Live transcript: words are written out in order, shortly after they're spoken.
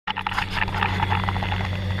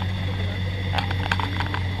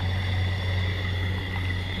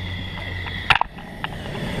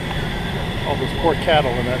poor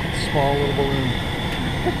cattle in that small little balloon.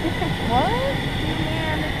 What?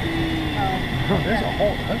 Oh, there's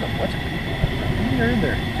a bunch of people. How many are in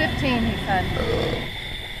there? 15, he said.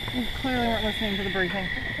 You clearly weren't listening to the briefing.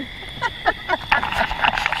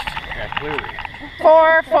 Yeah, clearly.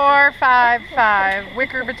 4, 4, 5, 5.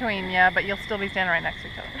 Wicker between you, but you'll still be standing right next to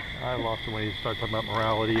each other. I lost him when you start talking about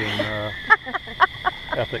morality and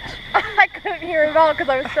ethics. I couldn't hear it at all because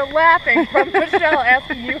I was still laughing from Michelle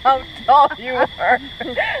asking you how tall you were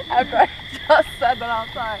after I just said that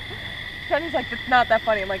outside. Kenny's like, it's not that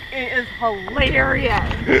funny. I'm like, it is hilarious.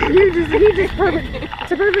 He just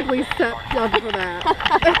perfectly set up for that.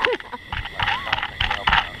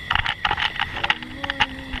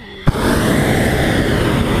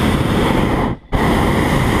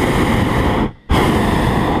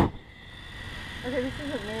 Okay, this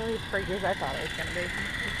isn't nearly as freaky as I thought it was going to be.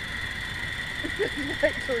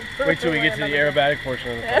 Wait till we get to the aerobatic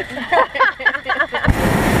portion of the flight.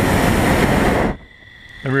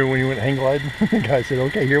 Remember when you went hang gliding? The guy said,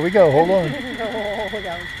 okay, here we go, hold on. Oh,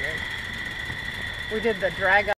 that was great. We did the drag